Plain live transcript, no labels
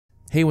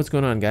Hey, what's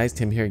going on guys?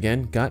 Tim here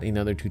again. Got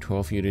another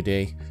tutorial for you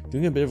today.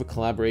 Doing a bit of a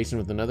collaboration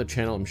with another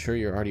channel I'm sure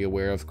you're already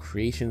aware of,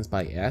 Creations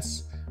by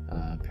S.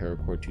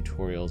 Paracord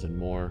tutorials and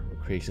more.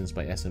 Creations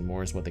by S and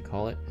more is what they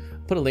call it. I'll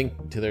put a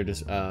link to their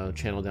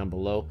channel down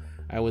below.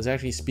 I was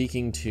actually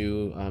speaking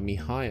to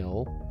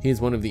Mihail. He's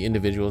one of the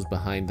individuals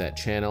behind that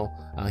channel.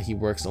 He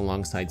works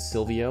alongside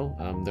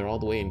Silvio. They're all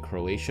the way in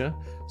Croatia,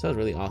 so it was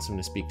really awesome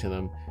to speak to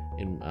them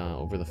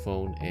over the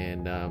phone.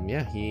 And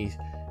yeah,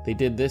 they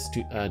did this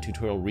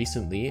tutorial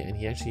recently, and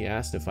he actually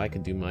asked if I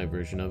could do my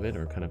version of it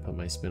or kind of put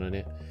my spin on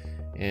it.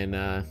 And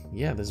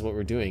yeah, this is what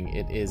we're doing.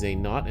 It is a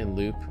knot and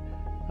loop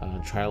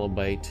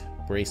Trilobite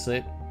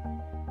bracelet,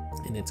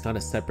 and it's got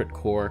a separate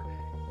core,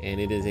 and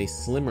it is a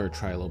slimmer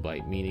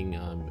Trilobite, meaning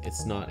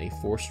it's not a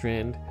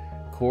 4-strand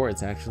core,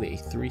 it's actually a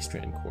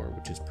 3-strand core,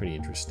 which is pretty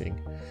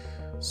interesting.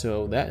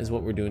 So that is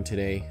what we're doing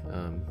today.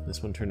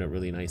 This one turned out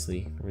really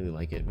nicely. I really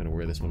like it. I'm going to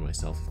wear this one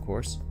myself, of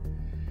course.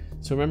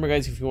 So remember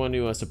guys, if you want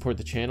to support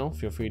the channel,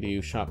 feel free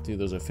to shop through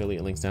those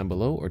affiliate links down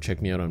below or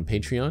check me out on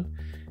Patreon.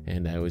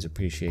 And I always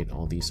appreciate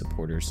all the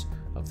supporters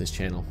of this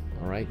channel.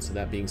 Alright, so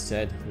that being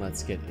said,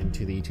 let's get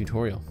into the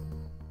tutorial.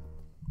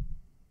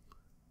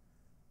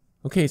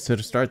 Okay, so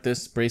to start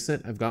this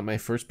bracelet, I've got my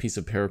first piece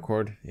of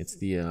paracord. It's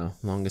the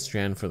longest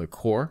strand for the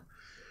core.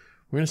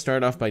 We're going to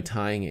start off by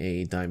tying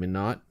a diamond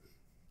knot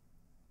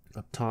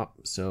up top.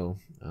 So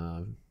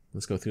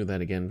let's go through that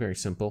again. Very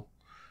simple.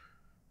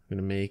 I'm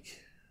going to make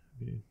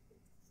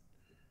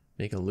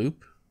a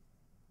loop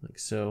like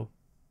so.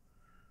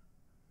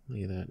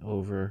 Lay that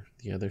over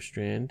the other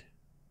strand.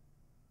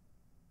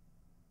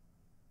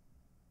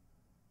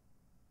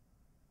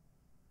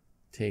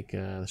 Take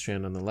the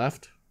strand on the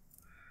left,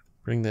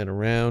 bring that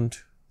around,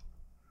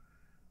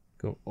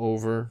 go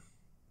over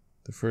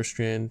the first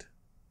strand,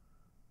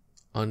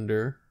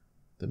 under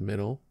the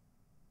middle,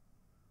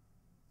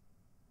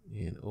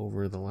 and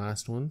over the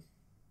last one.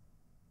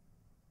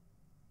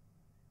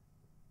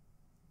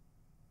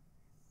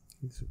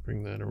 So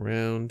bring that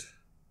around.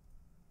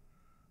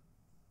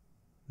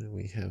 Then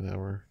we have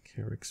our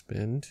Carrick's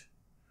bend.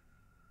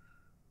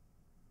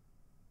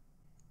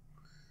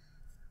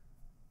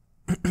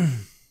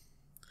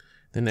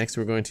 Then next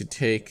we're going to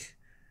take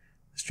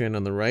the strand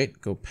on the right,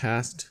 go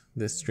past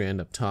this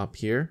strand up top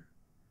here,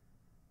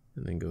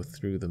 and then go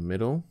through the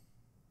middle.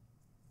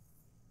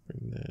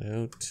 Bring that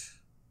out.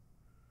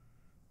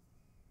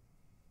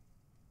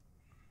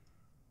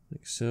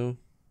 Like so.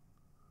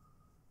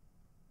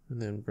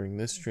 And then bring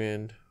this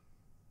strand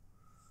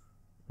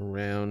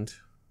around,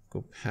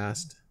 go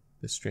past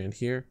this strand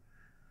here,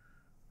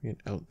 bring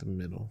it out the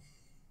middle.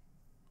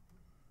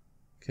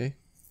 Okay.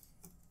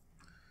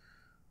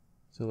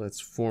 So let's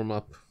form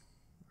up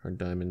our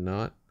diamond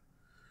knot.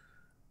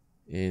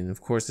 And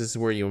of course, this is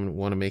where you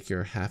want to make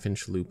your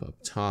 1/2-inch loop up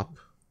top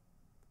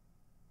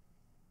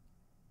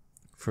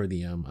for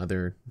the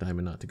other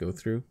diamond knot to go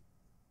through.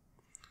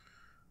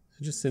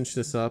 So just cinch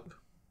this up,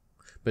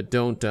 but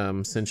don't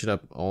cinch it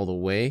up all the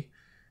way.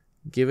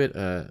 Give it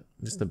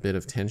just a bit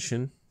of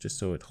tension, just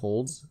so it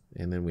holds,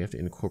 and then we have to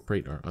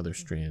incorporate our other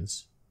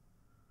strands.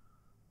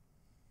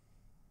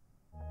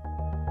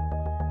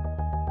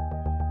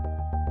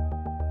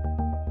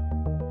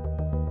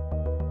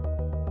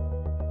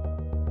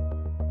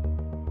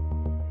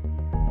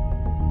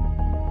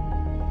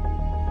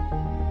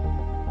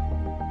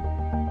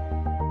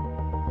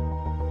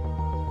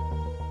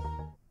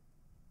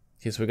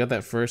 Okay, so we got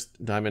that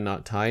first diamond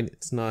knot tied.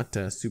 It's not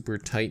super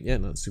tight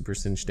yet, not super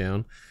cinched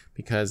down,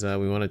 because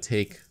we want to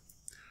take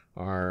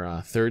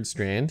our third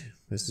strand.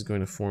 This is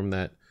going to form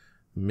that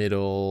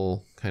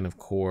middle kind of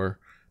core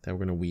that we're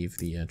going to weave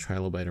the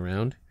trilobite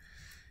around.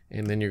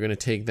 And then you're going to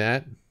take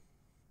that.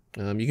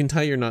 You can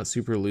tie your knot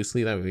super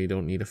loosely, that way you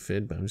don't need a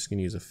fid, but I'm just going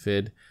to use a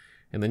fid.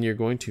 And then you're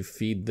going to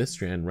feed this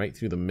strand right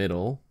through the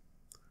middle,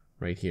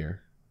 right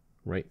here,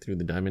 right through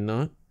the diamond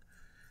knot.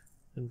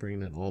 And bring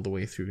that all the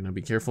way through. Now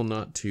be careful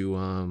not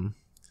to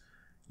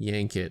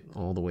yank it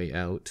all the way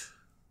out.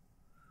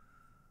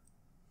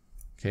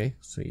 Okay,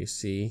 so you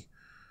see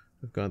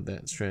I've got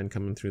that strand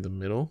coming through the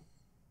middle,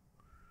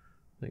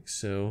 like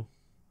so.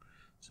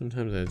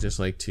 Sometimes I just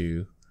like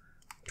to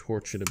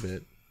torch it a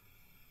bit.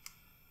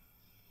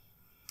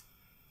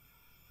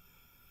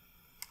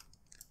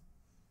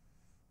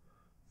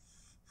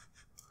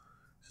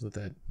 Just let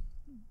that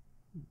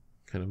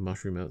kind of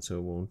mushroom out so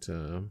it won't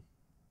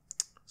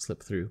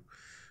slip through.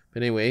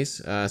 But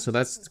anyways, so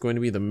that's going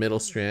to be the middle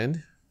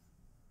strand,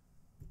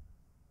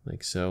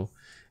 like so.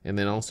 And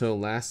then also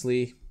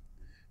lastly,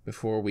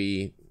 before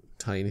we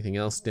tie anything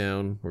else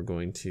down, we're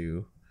going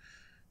to,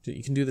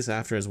 you can do this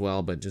after as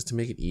well, but just to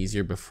make it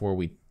easier before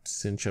we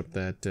cinch up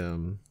that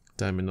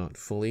diamond knot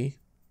fully,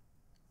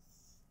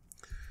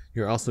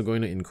 you're also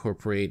going to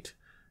incorporate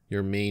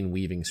your main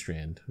weaving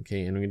strand.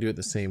 Okay, and we're going to do it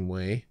the same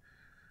way,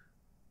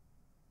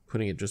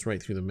 putting it just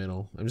right through the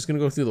middle. I'm just going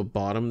to go through the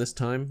bottom this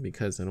time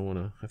because I don't want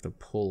to have to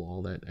pull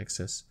all that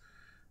excess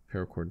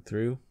paracord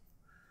through.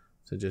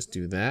 So just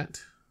do that,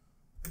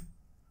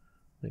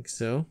 like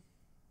so.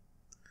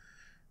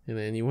 And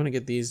then you want to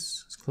get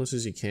these as close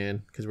as you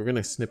can because we're going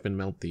to snip and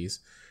melt these.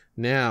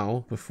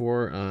 Now,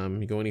 before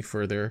you go any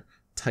further,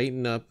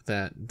 tighten up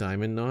that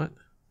diamond knot.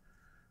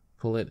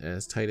 Pull it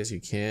as tight as you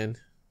can.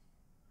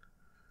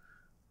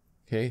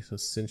 Okay, so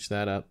cinch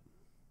that up.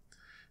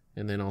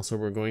 And then also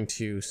we're going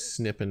to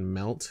snip and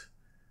melt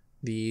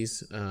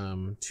these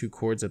 2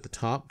 cords at the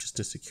top just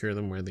to secure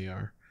them where they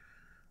are.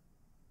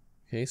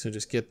 Okay, so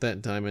just get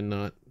that diamond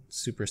knot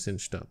super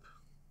cinched up.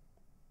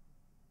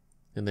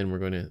 And then we're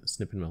going to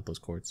snip and melt those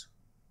cords.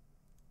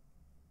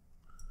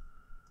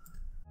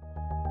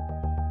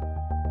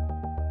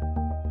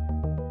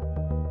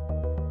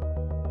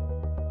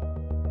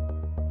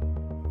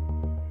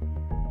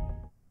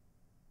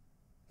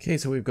 Okay,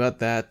 so we've got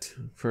that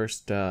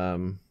first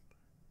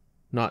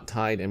knot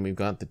tied, and we've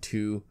got the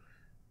 2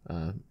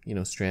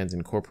 strands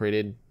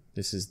incorporated.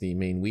 This is the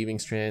main weaving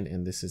strand,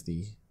 and this is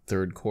the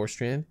 3rd core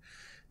strand.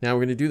 Now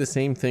we're going to do the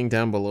same thing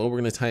down below. We're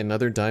going to tie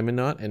another diamond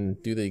knot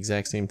and do the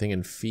exact same thing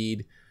and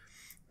feed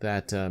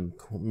that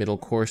middle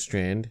core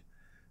strand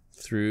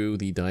through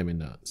the diamond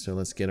knot. So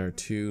let's get our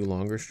 2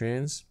 longer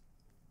strands.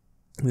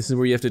 This is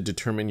where you have to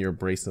determine your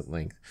bracelet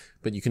length,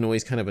 but you can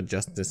always kind of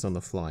adjust this on the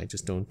fly.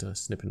 Just don't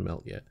snip and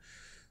melt yet.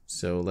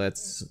 So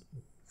let's,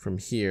 from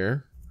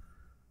here,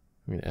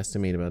 I'm going to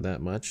estimate about that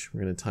much.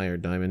 We're going to tie our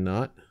diamond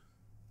knot.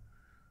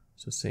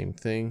 So same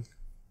thing.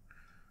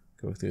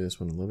 Go through this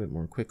one a little bit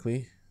more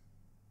quickly.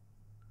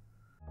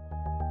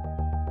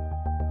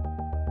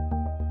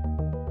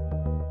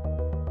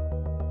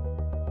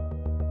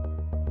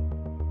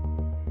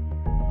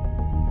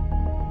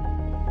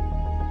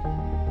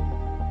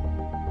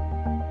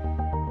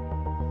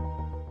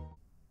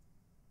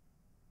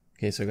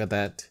 Okay, so I got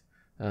that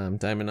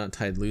diamond knot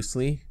tied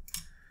loosely.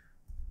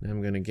 Now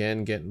I'm going to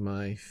again get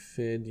my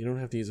fid. You don't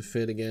have to use a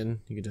fid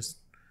again. You can just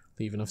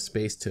leave enough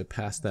space to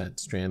pass that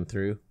strand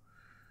through.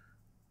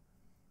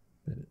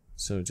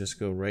 So just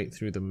go right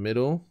through the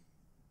middle.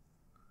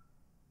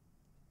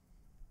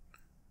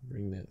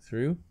 Bring that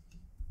through.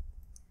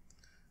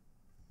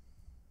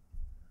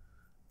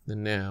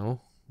 Then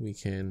now we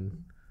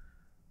can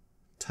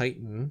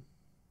tighten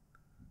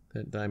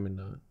that diamond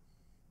knot.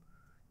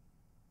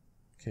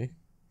 Okay.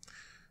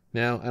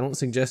 Now I don't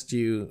suggest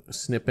you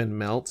snip and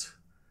melt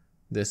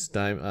this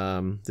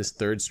this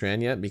 3rd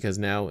strand yet, because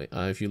now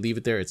if you leave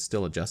it there, it's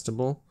still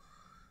adjustable.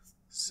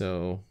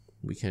 So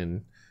we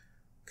can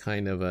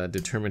kind of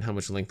determine how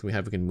much length we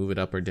have. We can move it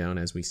up or down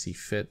as we see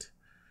fit.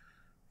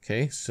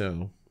 Okay,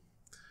 so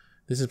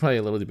this is probably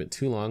a little bit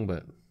too long,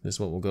 but this is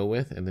what we'll go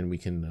with, and then we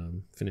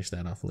can finish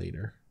that off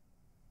later.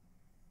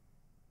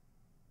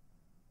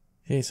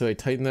 Okay, so I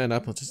tightened that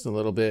up just a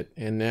little bit,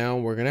 and now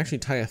we're going to actually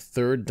tie a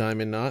 3rd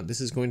diamond knot.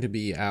 This is going to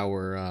be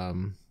our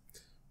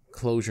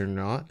closure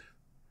knot.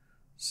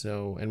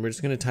 So, and we're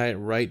just going to tie it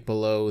right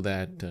below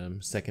that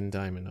 2nd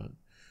diamond knot.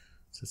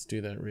 So let's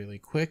do that really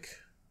quick.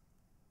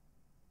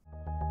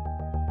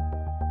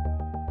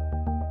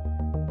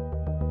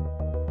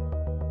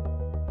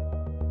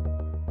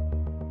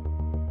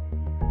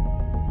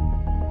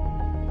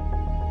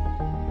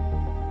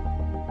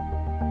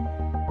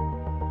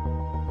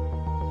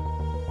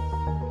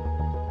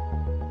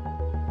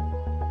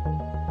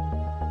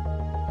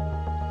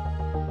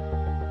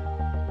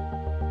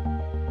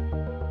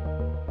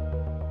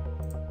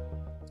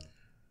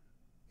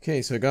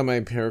 Okay, so I got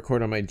my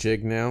paracord on my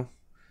jig now,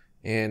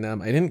 and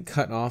I didn't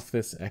cut off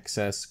this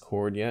excess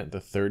cord yet, the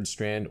 3rd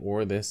strand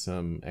or this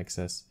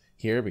excess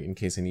here, but in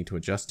case I need to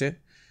adjust it.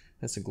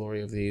 That's the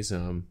glory of these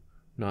knot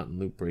and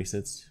loop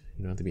bracelets.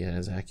 You don't have to be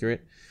as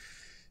accurate.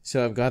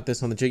 So I've got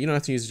this on the jig. You don't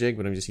have to use a jig,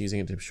 but I'm just using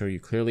it to show you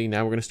clearly.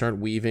 Now we're going to start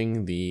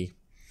weaving the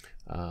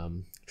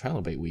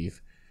trilobite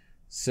weave.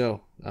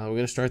 So we're going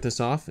to start this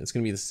off. It's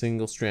going to be the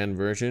single strand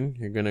version.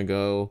 You're going to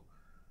go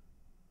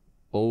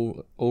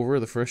over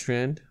the 1st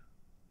strand,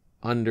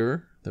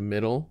 under the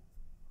middle,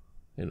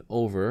 and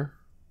over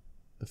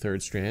the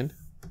 3rd strand.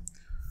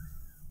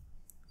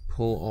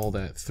 Pull all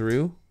that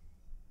through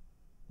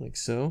like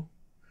so,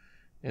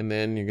 and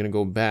then you're going to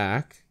go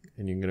back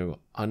and you're going to go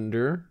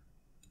under,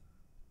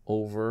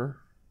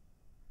 over,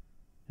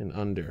 and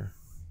under,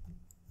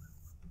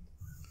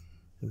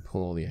 and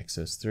pull all the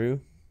excess through.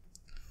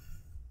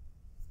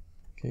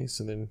 Okay,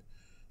 so then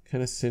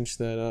kind of cinch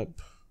that up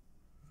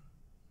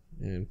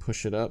and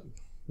push it up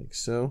like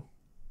so.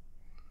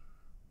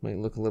 Might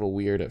look a little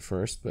weird at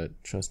first,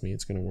 but trust me,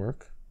 it's going to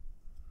work.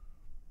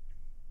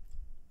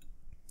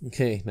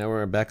 Okay, now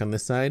we're back on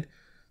this side.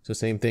 So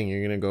same thing,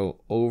 you're going to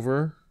go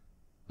over,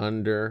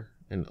 under,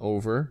 and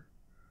over,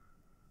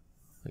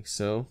 like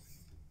so.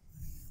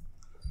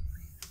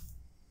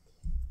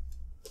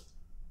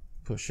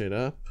 Push it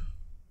up,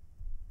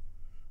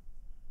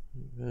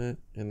 like that,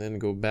 and then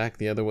go back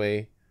the other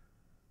way,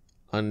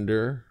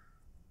 under,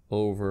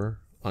 over,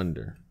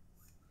 under.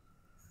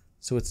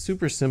 So it's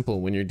super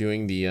simple when you're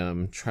doing the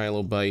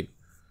trilobite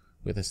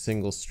with a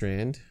single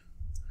strand.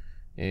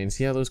 And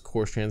see how those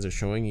core strands are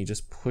showing? You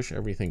just push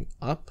everything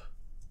up,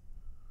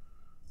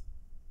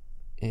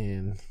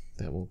 and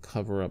that will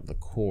cover up the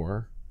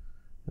core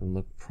and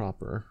look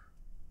proper.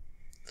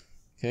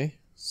 Okay,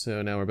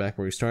 so now we're back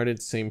where we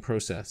started. Same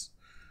process.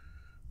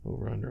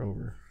 Over, under,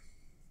 over.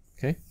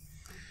 Okay,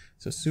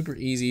 so super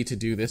easy to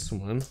do this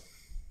one.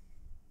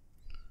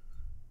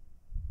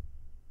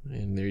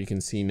 And there you can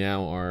see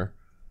now our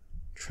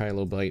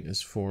trilobite is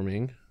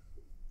forming.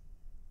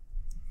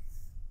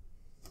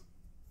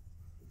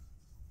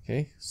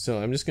 Okay,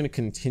 so I'm just going to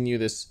continue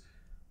this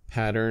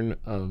pattern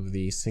of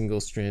the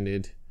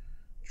single-stranded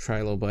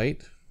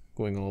trilobite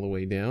going all the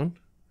way down,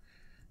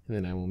 and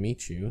then I will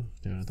meet you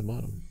down at the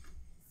bottom.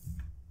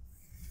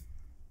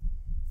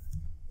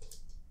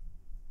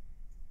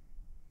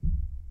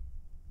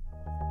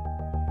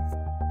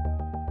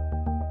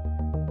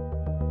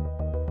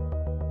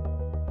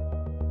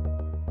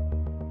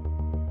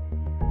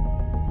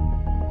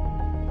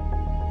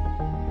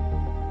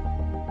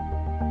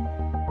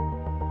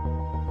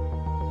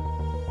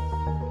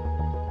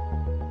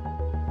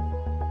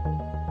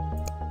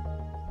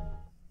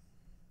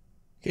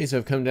 Okay, so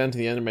I've come down to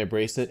the end of my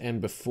bracelet, and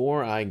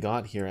before I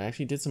got here, I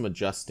actually did some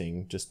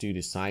adjusting just due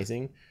to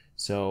sizing.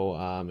 So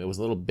it was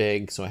a little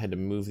big, so I had to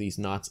move these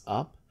knots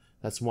up.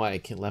 That's why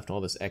I left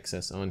all this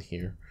excess on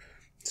here.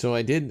 So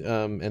I did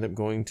end up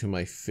going to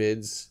my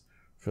fids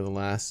for the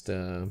last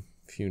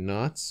few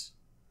knots,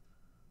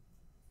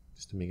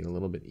 just to make it a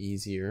little bit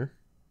easier.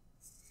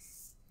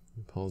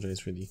 I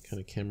apologize for the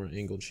kind of camera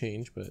angle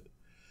change, but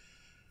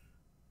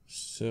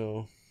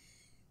so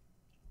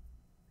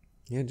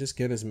yeah, just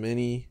get as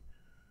many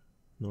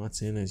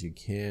knots in as you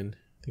can.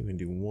 I think we can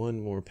do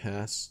one more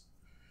pass.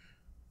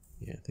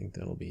 Yeah, I think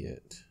that'll be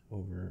it.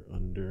 Over,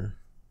 under,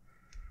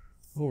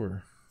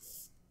 over.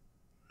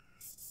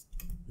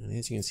 And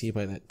as you can see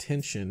by that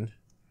tension,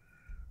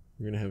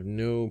 we're going to have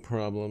no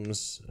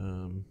problems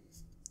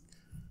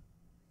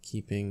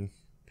keeping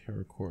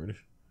paracord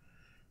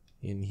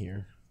in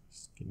here.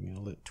 Just getting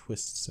all that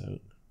twists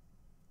out.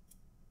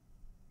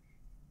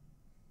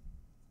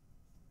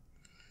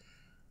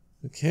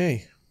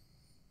 Okay,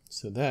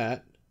 so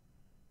that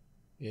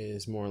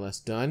is more or less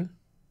done.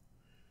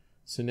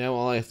 So now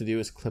all I have to do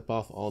is clip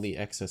off all the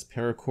excess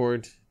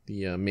paracord,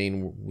 the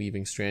main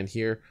weaving strand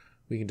here.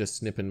 We can just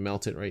snip and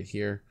melt it right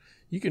here.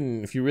 You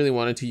can, if you really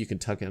wanted to, you can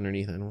tuck it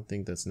underneath. I don't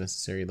think that's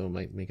necessary though, it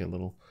might make a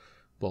little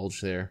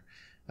bulge there.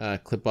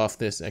 Clip off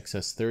this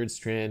excess third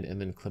strand and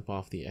then clip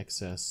off the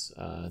excess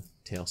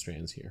tail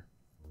strands here.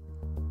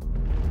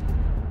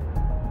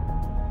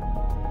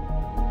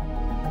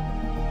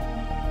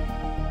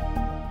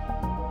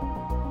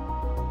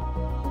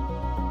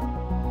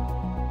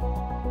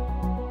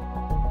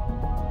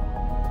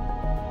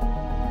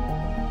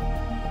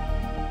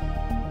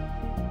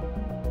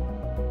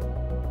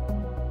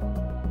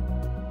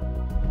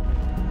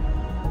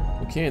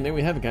 Okay, and there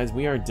we have it, guys.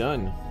 We are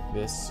done.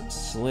 This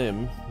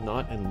slim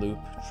knot and loop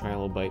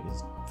trilobite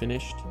is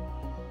finished,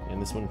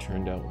 and this one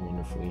turned out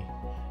wonderfully.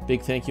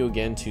 Big thank you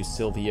again to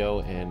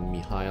Silvio and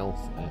Mihail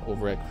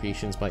over at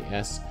Creations by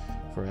S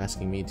for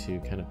asking me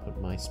to kind of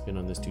put my spin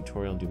on this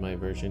tutorial and do my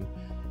version.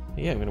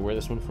 And yeah, I'm going to wear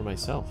this one for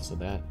myself, so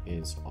that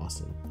is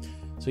awesome.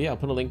 So yeah, I'll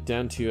put a link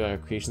down to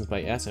Creations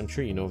by S. I'm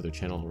sure you know of their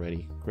channel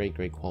already. Great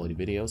quality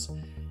videos,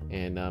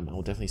 and I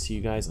will definitely see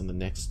you guys on the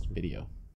next video.